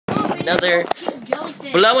another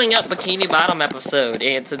blowing up Bikini Bottom episode,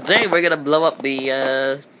 and today we're gonna blow up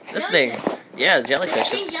the this thing. Yeah, jellyfish.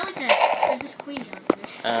 King jellyfish. There's this queen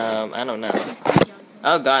jellyfish. I don't know.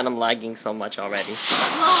 Oh god, I'm lagging so much already.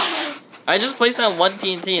 Whoa. I just placed down one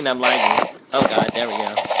TNT and I'm lagging. Oh god, there we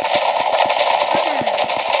go.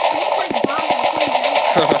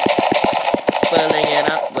 Filling it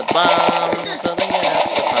up with bombs, filling it up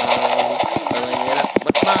with bombs, filling it up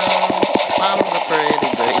with bombs. Bombs are pretty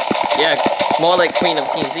great. Yeah, more like Queen of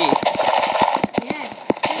TNT. Yeah.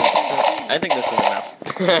 I think this is enough.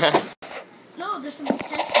 No, there's some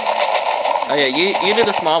tentacles. Oh yeah, you do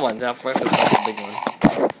the small ones. I'll first with the big one.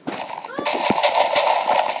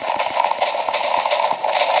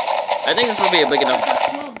 I think this will be a big enough. Like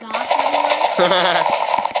small dots everywhere.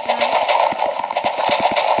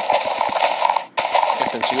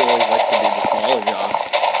 Since you always like to do the smaller jobs.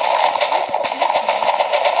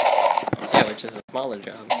 Yeah, which is a smaller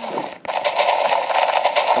job.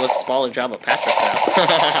 It was a smaller job at Patrick's house.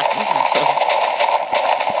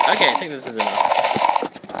 Okay, I think this is enough.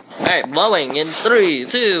 Alright, blowing in 3,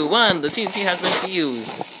 2, 1. The TNT has been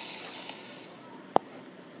fused.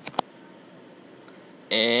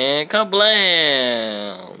 And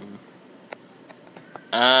kablam!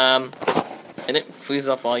 And it fuse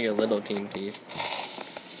off all your little TNTs.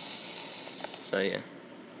 So yeah.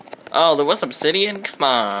 Oh, there was obsidian? Come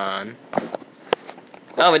on.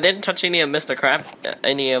 Oh, it didn't touch any of Mr. Crab,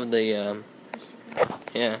 any of the,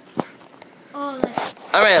 yeah. Oh,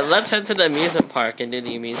 alright, let's head to the amusement park and do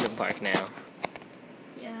the amusement park now.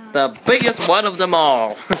 Yeah. The biggest one of them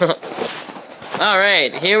all.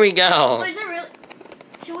 Alright, here we go. Oh, is there really?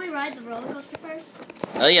 Should we ride the roller coaster first?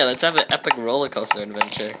 Oh yeah, let's have an epic roller coaster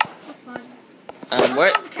adventure. So fun.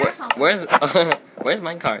 Where's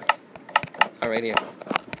my cart? Oh, right here.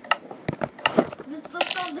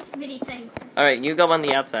 Let's go on this mini thing. Alright, you go on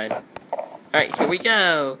the outside. Alright, here we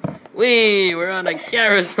go. Whee! We're on a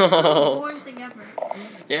carousel. That's the most boring thing ever.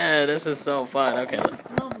 Yeah, this is so fun. Okay. This is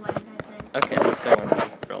glove light, I think. Okay, let's go on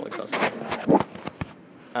the roller coaster.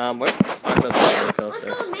 Where's the start of the roller coaster?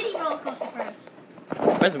 Let's go a mini roller coaster first.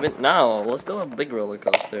 Where's the no, let's go a big roller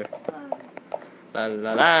coaster. La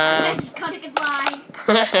la la. Just cutting a line.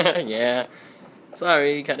 Yeah.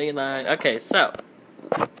 Sorry, cutting a line. Okay, so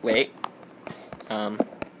wait.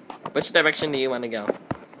 Which direction do you want to go?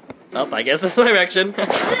 Oh, I guess this direction. Go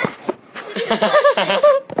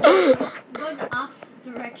in the opposite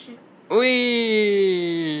direction.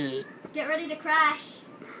 Whee! Get ready to crash.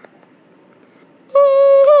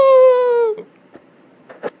 Woo!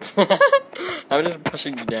 I'm just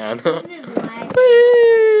pushing you down. This is lag.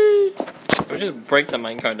 Whee! Let me just break the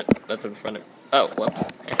minecart that's in front of. Oh, whoops.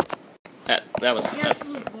 That was. Yes, this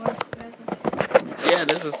was boring. Yeah,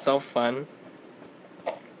 this is so fun.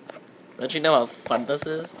 Don't you know how fun this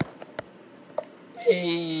is?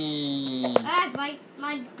 Hey. Ah,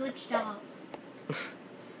 mine glitched out.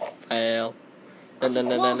 Fail. No.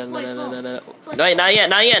 No. Wait, not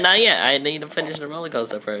yet. I need to finish the roller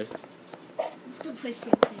coaster first. Let's go place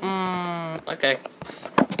TNT. Okay.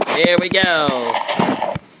 Here we go.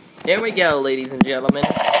 Here we go, ladies and gentlemen.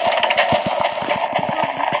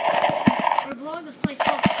 We're blowing this place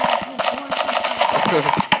up because it's the most boring place ever.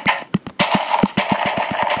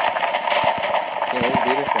 Yeah, let's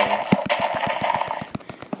do this now.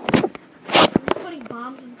 We're just putting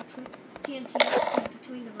bombs in between TNT in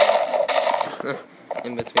between the roller coasters.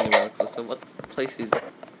 In between the roller coaster. What place is this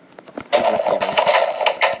even?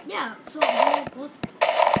 Yeah, so both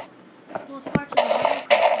parts of the roller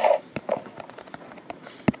coaster.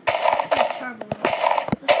 This is terrible.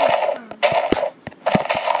 This is terrible.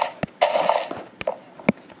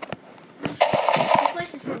 This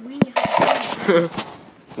place is for weenie hot juniors.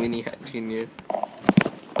 Weenie Hut Juniors.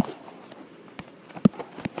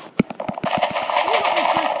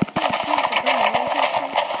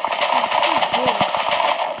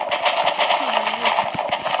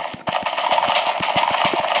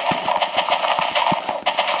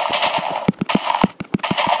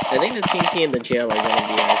 I think the TNT and the jail are gonna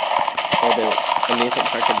be like, or the amusement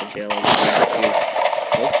park and the jail are gonna be like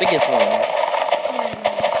those biggest ones.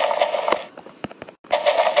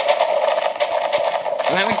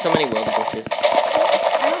 I'm having so many world glitches. I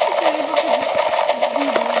don't think you're able to just do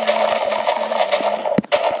one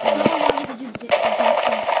someone wanted to do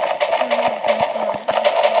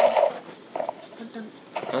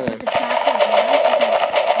Okay. the tracks are blind.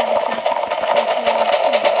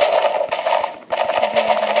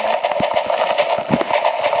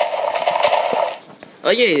 Oh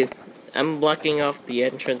yeah, I'm blocking off the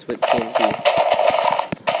entrance with TNT.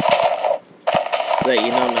 So that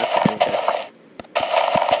you know not to enter.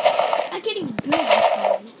 I can't even build this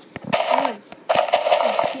time.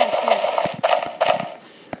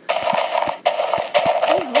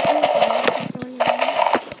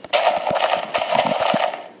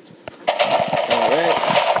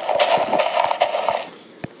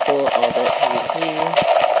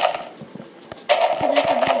 Because I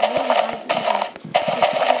can go really high to the top.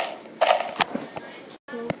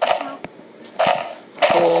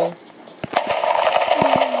 Cool.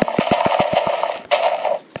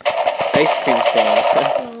 Ice cream stand.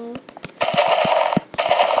 Cool.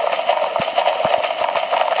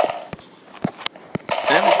 I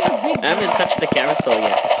haven't touched the carousel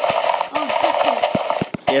yet. Oh, touch it.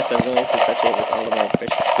 Yes, I'm going to touch it with all of my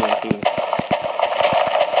precious TNT.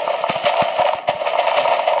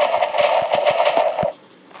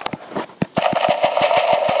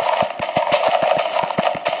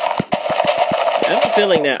 I have a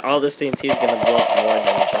feeling that all this TNT is going to blow up more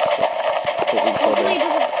than just what we pulled Hopefully in. it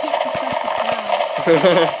doesn't hit the crusty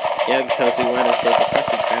crab. Yeah, because we want to save the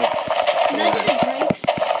crusty crab. Imagine it breaks.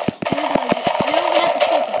 Then we don't even have to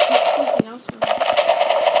save something else from it.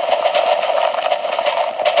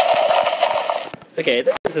 Okay,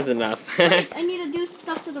 this is enough. Wait, I need to do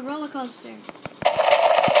stuff to the roller coaster.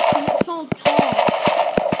 Because it's so tall.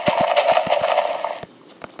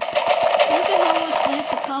 Look at how much I have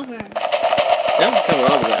to cover. I don't cover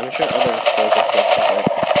all of it. I'm sure other explosives will cover it.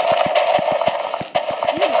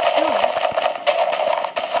 Yeah, but still.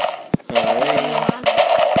 Alright.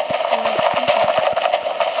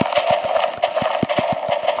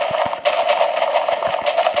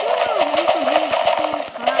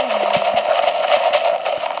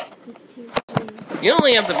 You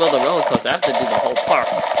only have to build a roller coaster. I have to do the whole park.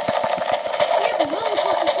 Yeah, the roller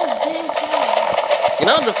coaster's so damn tall. You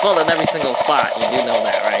don't have to fill in every single spot. You do know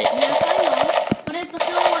that, right? Yes, I know. But I have to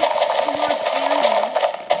fill like a large area.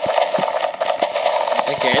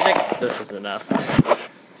 Okay, I think this is enough.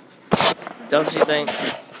 Don't you think?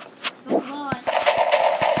 Don't lie.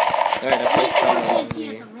 Alright, I At put least some more on TNT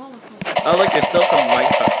here. at the roller coaster. Oh, look, there's still some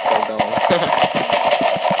minecart still going.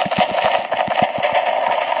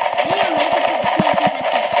 I need to make it so the TNT is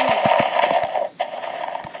actually cool.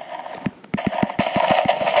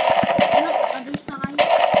 And on the other side.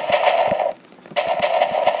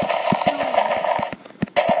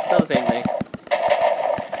 Still the same thing.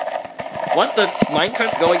 What? The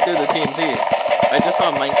minecart's going through the TNT. I just saw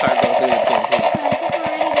a minecart go through the TNT. Okay, I think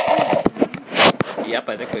we're ready to finish now. Yep,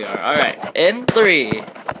 I think we are. Alright, in 3.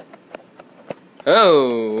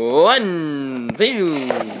 Oh, 1, 2.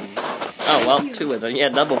 Oh, well, 2 of them. Yeah,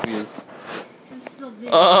 double fuse. This is so big.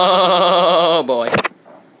 Oh, boy.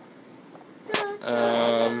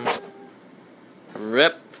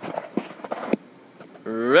 Rip.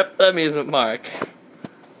 Rip the amusement park.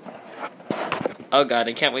 Oh god,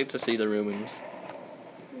 I can't wait to see the ruins.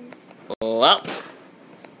 Well,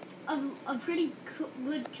 A pretty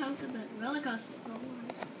good chunk of the roller coaster is still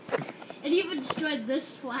alive. And you even destroyed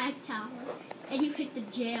this flag tower. And you hit the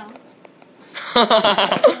jail. yeah.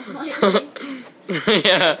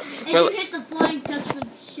 And you hit the Flying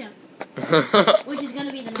Dutchman's ship. Which is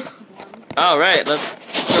gonna be the next one. Alright, let's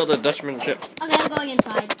kill the Dutchman ship. Okay, I'm going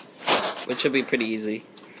inside. Which should be pretty easy.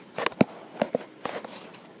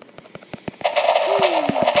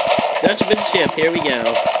 Dutchman ship, here we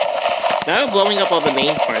go. Now we're blowing up all the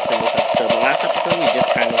main parts in this episode. The last episode we just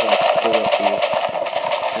kind of like blew up the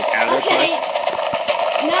outer Okay. parts.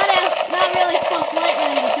 Not really so slightly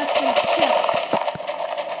on the Dutchman's ship.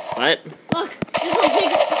 What? Look, there's a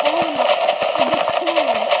big hole in the big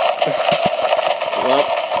hole. Well.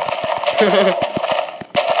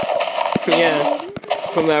 Yeah.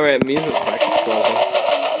 From our amusement park explosion.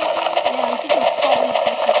 Yeah, I think it's probably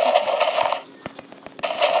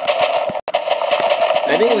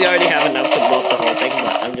I think we already have enough to blow up the whole thing,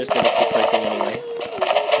 but I'm just gonna keep pressing anyway.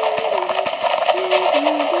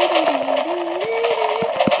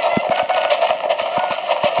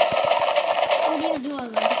 I need to do a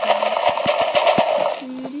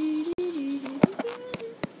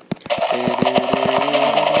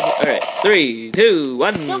Alright, 3, 2,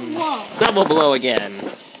 1. Double blow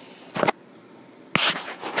again.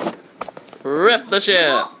 Rip the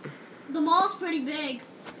ship. The mall's pretty big.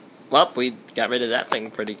 Well, we got rid of that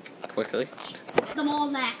thing pretty quickly. The mall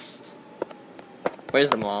next. Where's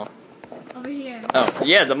the mall? Over here. Oh,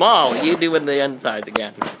 yeah, the mall. You doing the insides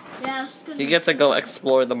again. Yeah, I was just gonna. You get to go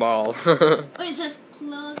explore the mall. Wait, it says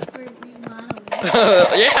closed for remodeling.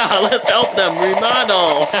 Yeah, let's help them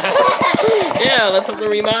remodel. Yeah, let's help them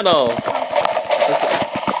remodel.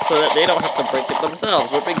 So that they don't have to break it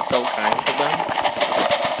themselves. We're being so kind to them.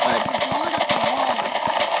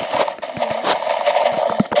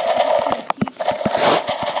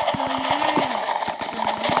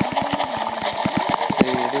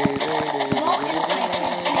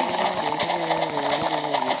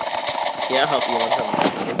 Yeah, I'll help you once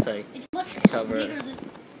I'm inside. It's much Cover bigger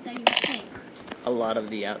than you think. a lot of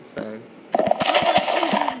the outside. Look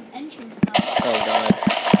at the entrance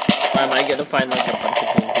time I get to find like a bunch of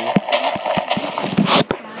TNT.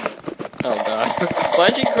 Oh god.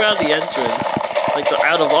 Why'd you crowd the entrance? Like,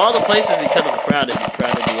 out of all the places you could have crowded, you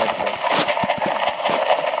crowded the entrance.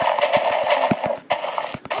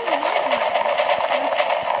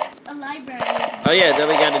 A library. Oh yeah, then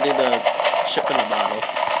we gotta do the ship in a bottle.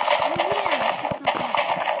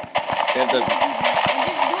 We have to...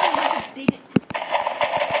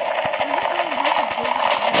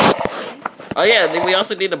 Oh yeah, then we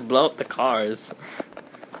also need to blow up the cars.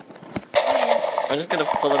 Yes. I'm just gonna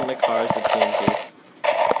fill in the cars with TNT.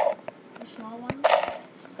 The small one?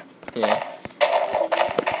 Yeah.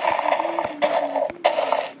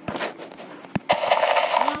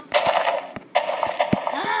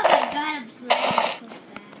 Oh my god, I'm so bad.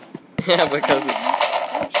 Yeah, because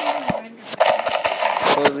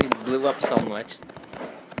we blew up so much.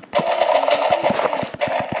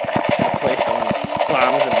 Place some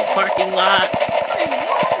bombs in the parking lot.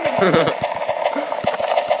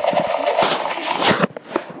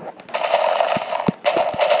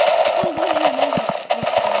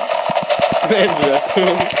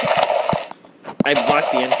 I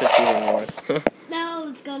blocked the entrance even more. Now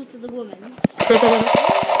let's go into the women's.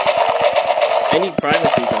 I need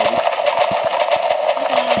privacy, Toby.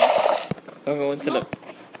 Okay. I'll go into Look,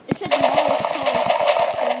 it said the mall is closed.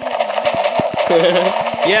 the...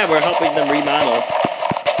 Yeah, we're helping them remodel.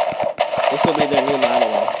 This will be their new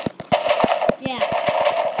modeling. Yeah.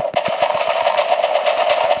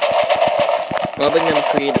 We're helping them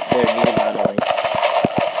create their new modeling.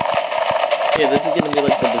 Yeah, this is gonna be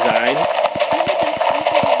like the design. This is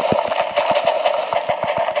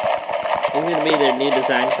gonna be their new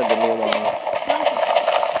design for the new ones.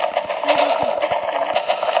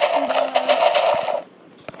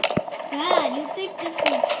 Dad, you think this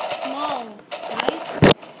is small, right?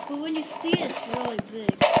 But when you see it, it's really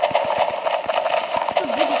big. It's the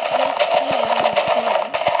biggest thing I've ever done.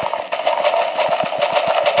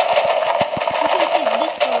 We should have saved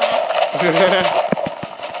this for last.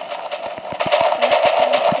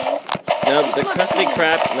 No, the crusty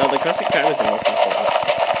crab. No, the crusty crab is the most important.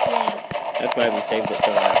 Yeah. That's why we saved it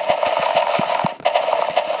for last.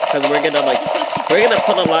 Because we're gonna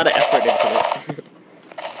put a lot of effort into it.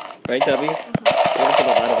 Right, Tubby? We're gonna put a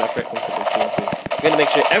lot of effort into the TNT. We're gonna make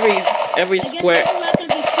sure every square. I guess there's not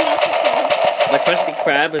gonna be 2 episodes. The crusty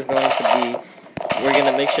crab is going to be. We're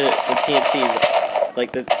gonna make sure the TNT,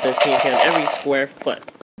 like there's TNT on every square foot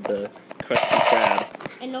of the crusty crab.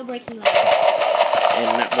 And no breaking ladders.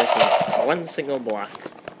 And not breaking one single block.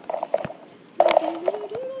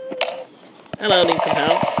 Hello, need some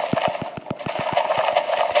help?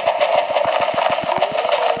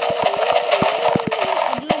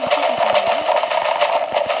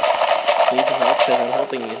 Need some help because I'm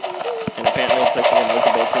helping you. And apparently I'm placing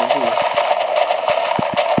invisible TNT.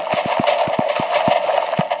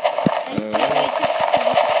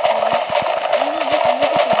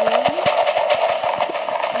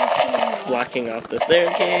 Blocking off the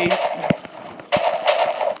staircase.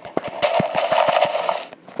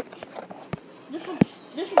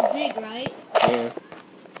 This is big, right? Yeah.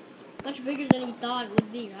 Much bigger than you thought it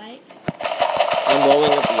would be, right? I'm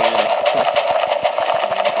blowing up the attic.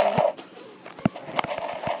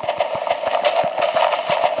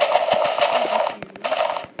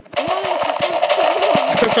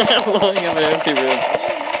 I'm blowing up an empty room.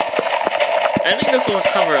 I think this will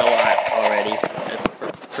cover a lot already.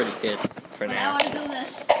 That's pretty good for But now. I want to do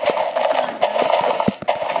this.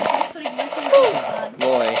 Just putting my TV on.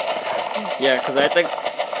 Boy. Yeah, because I think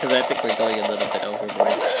we're going a little bit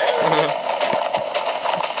overboard.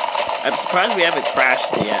 I'm surprised we haven't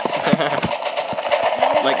crashed yet.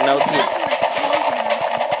 Like no team.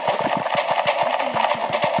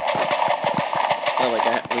 Oh, like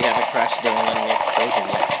we haven't crashed during any explosion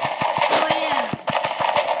yet. Oh yeah.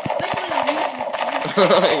 Especially the amusement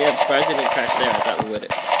park. Yeah, I'm surprised we didn't crash there. I thought we would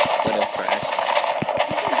have crashed.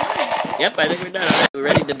 Yep, I think we're done. We're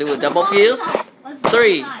ready to do a double fuse.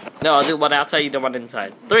 3. No, I'll do one outside, you do one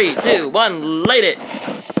inside. 3, 2, 1, light it!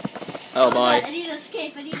 Oh boy. I need to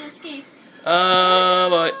escape, I need to escape. Oh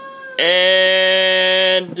boy.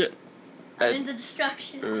 And... I'm in the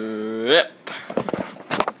destruction. Rip.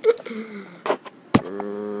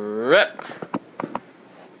 Rip.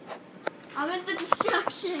 I'm in the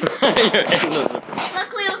destruction. You're in the...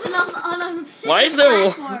 Luckily I was on a Why is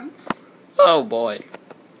there... platform. Oh boy.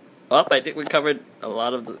 Well, I think we covered a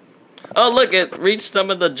lot of the... Oh look, it reached some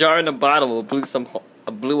of the jar in the bottle. It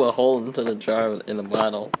blew a hole into the jar in the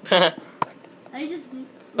bottle.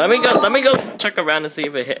 Let me go check around and see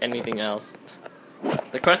if it hit anything else.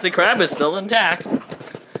 The Krusty Krab is still intact.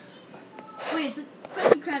 Wait, is the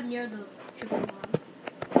Krusty Krab near the triple bomb?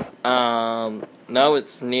 No,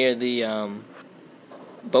 it's near the,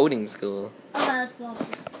 boating school. Okay, let's blow up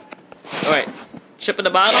this. Alright, ship in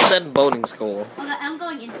the bottle, then boating school. Okay, I'm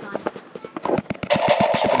going inside.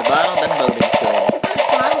 Ship in the bottle, then boating school. This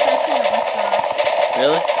bottle's actually a restaurant.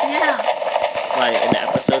 Really? Yeah. Like, in the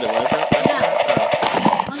episode it was a restaurant?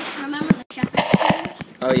 Remember the chef exchange?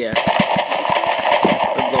 Oh, yeah.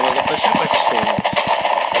 We're blowing up the chef exchange.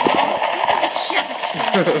 This is the chef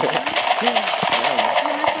exchange.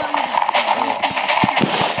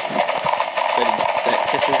 That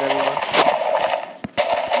kisses everyone.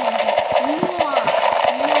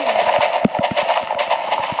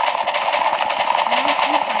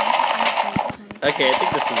 Okay, I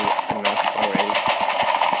think this is enough already.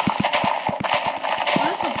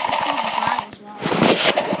 It's called the bottle as well.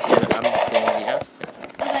 Yeah, I'm doing the outfit.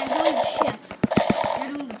 Okay, I'm doing the ship. You're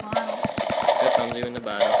doing the bottle. Yep, I'm doing the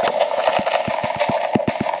bottle.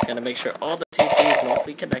 Gotta make sure all the TT is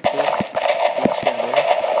mostly connected. Or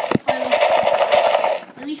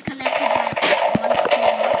at least connected by one to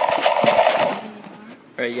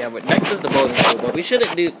Alright, yeah, but next is the boating school, but we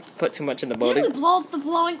shouldn't put too much in the boating. Did we blow up the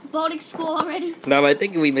boating school already? No, I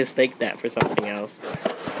think we mistake that for something else.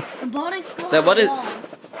 The boating school. Then what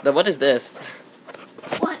is this?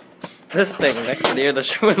 What? This thing next near the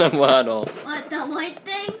ship in the bottle. What, the white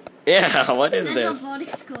thing? Yeah, what is That's this? a boating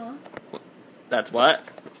school. That's what?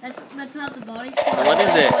 That's not the boating school. What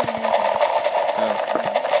is it? What Oh.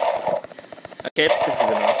 Okay, this is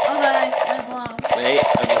enough. Okay, let it blow. Wait,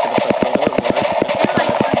 I'm just gonna press a little bit more.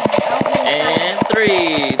 And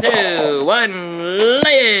 3, 2, 1,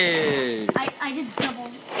 light! I did double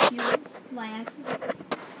fuse by accident.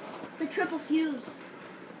 It's the triple fuse.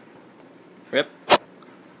 Rip.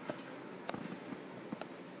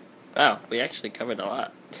 Wow, we actually covered a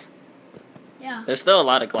lot. Yeah. There's still a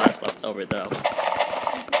lot of glass left over though.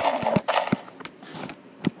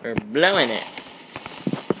 We're blowing it.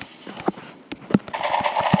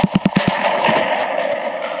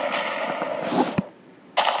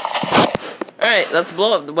 Alright, let's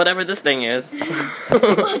blow up whatever this thing is.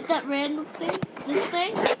 What, that random thing? This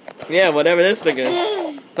thing? Yeah, whatever this thing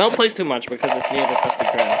is. Don't place too much because it's near the Krusty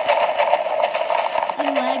Krab.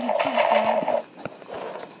 I'm lagging so bad.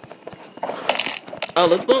 Oh,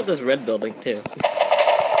 let's blow up this red building too. Don't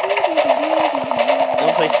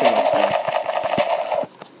place too much though.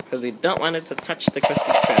 Because we don't want it to touch the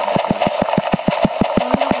Krusty Krab.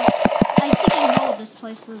 I think I know what this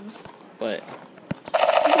place is. What?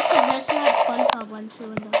 It's a restaurant SpongeBob went to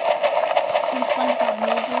in the SpongeBob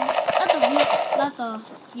movie. Not the,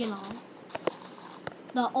 you know,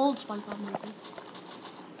 the old SpongeBob movie.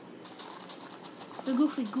 The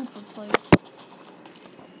Goofy Gooper place.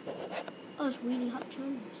 Oh, it's really hot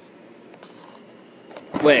churners.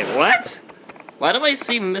 Wait, what? Why do I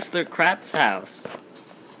see Mr. Krabs' house?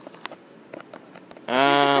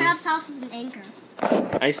 Mr. Krabs' house is an anchor.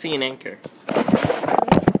 I see an anchor.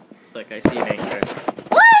 Look, I see an anchor.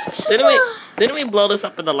 What? Didn't we blow this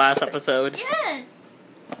up in the last episode? Yes.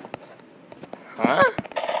 Huh?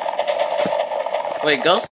 Wait,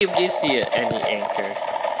 go see if you see any anchor.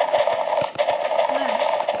 Where?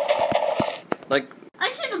 Like,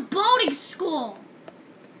 I see the boating school.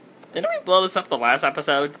 didn't we blow this up the last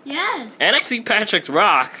episode? Yes. And I see Patrick's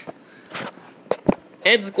rock.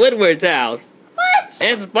 And Squidward's house. What?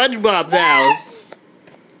 And SpongeBob's house.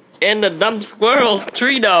 And the dumb squirrel's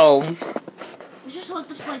tree dome. Let's just let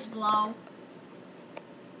this place blow.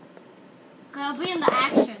 Okay, I'll be in the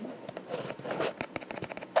action.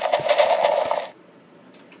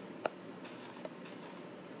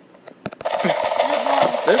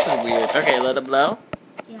 This is weird. Okay, let it blow.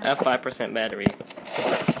 Yeah. I have 5% battery.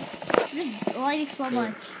 Just lighting so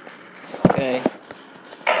much. Okay.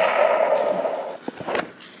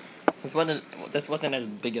 This wasn't as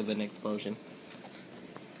big of an explosion.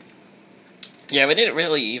 Yeah, we didn't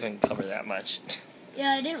really even cover that much.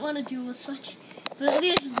 Yeah, I didn't want to do as much, but at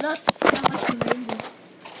least it's not that much to remember.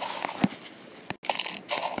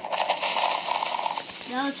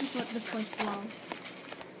 Now let's just let this place blow.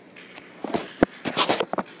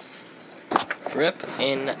 Rip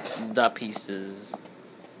in the pieces.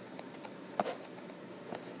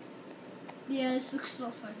 Yeah, this looks so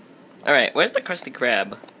fun. Alright, where's the Krusty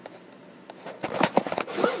Krab? Can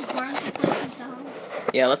we just burn some places down?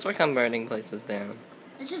 Yeah, let's work on burning places down.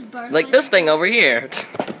 Let's just burn Like places this thing over here.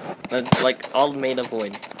 It's like all made of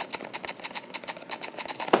wood. Can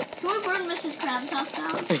we burn Mrs. Krabs' house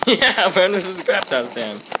down? Yeah, burn Mrs. Krabs' house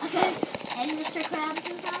down. Okay. And Mr.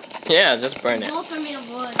 Krabs' house? Yeah, just burn it. Both are made of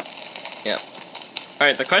wood. Yep.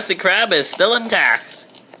 Alright, the Krusty Krab is still intact.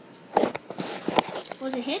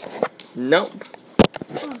 Was it hit? Nope.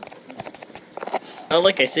 Oh. Oh,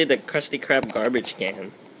 look, I see the Krusty Krab garbage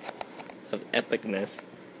can of epicness.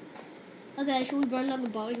 Okay, should we burn down the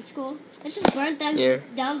boarding school? Let's just burn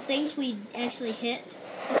down things we actually hit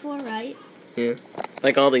before, right? Yeah.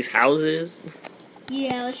 Like all these houses?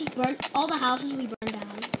 Yeah, let's just burn all the houses we burned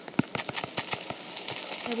down.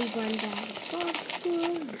 And we burned down the boarding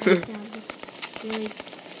school, we burned down this really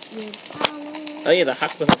weird tower. Oh yeah, the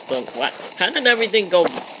hospital still. What? How did everything go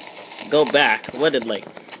back? What did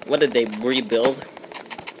they rebuild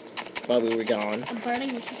while we were gone? I'm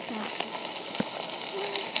burning this castle.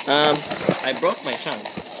 I broke my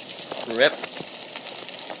chunks. Rip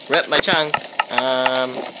my chunks.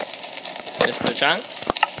 Mr. Chunks.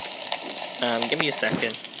 Give me a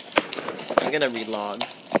second. I'm gonna relog.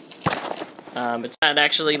 It's not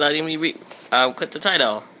actually letting me quit the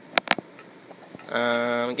title.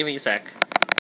 Give me a sec.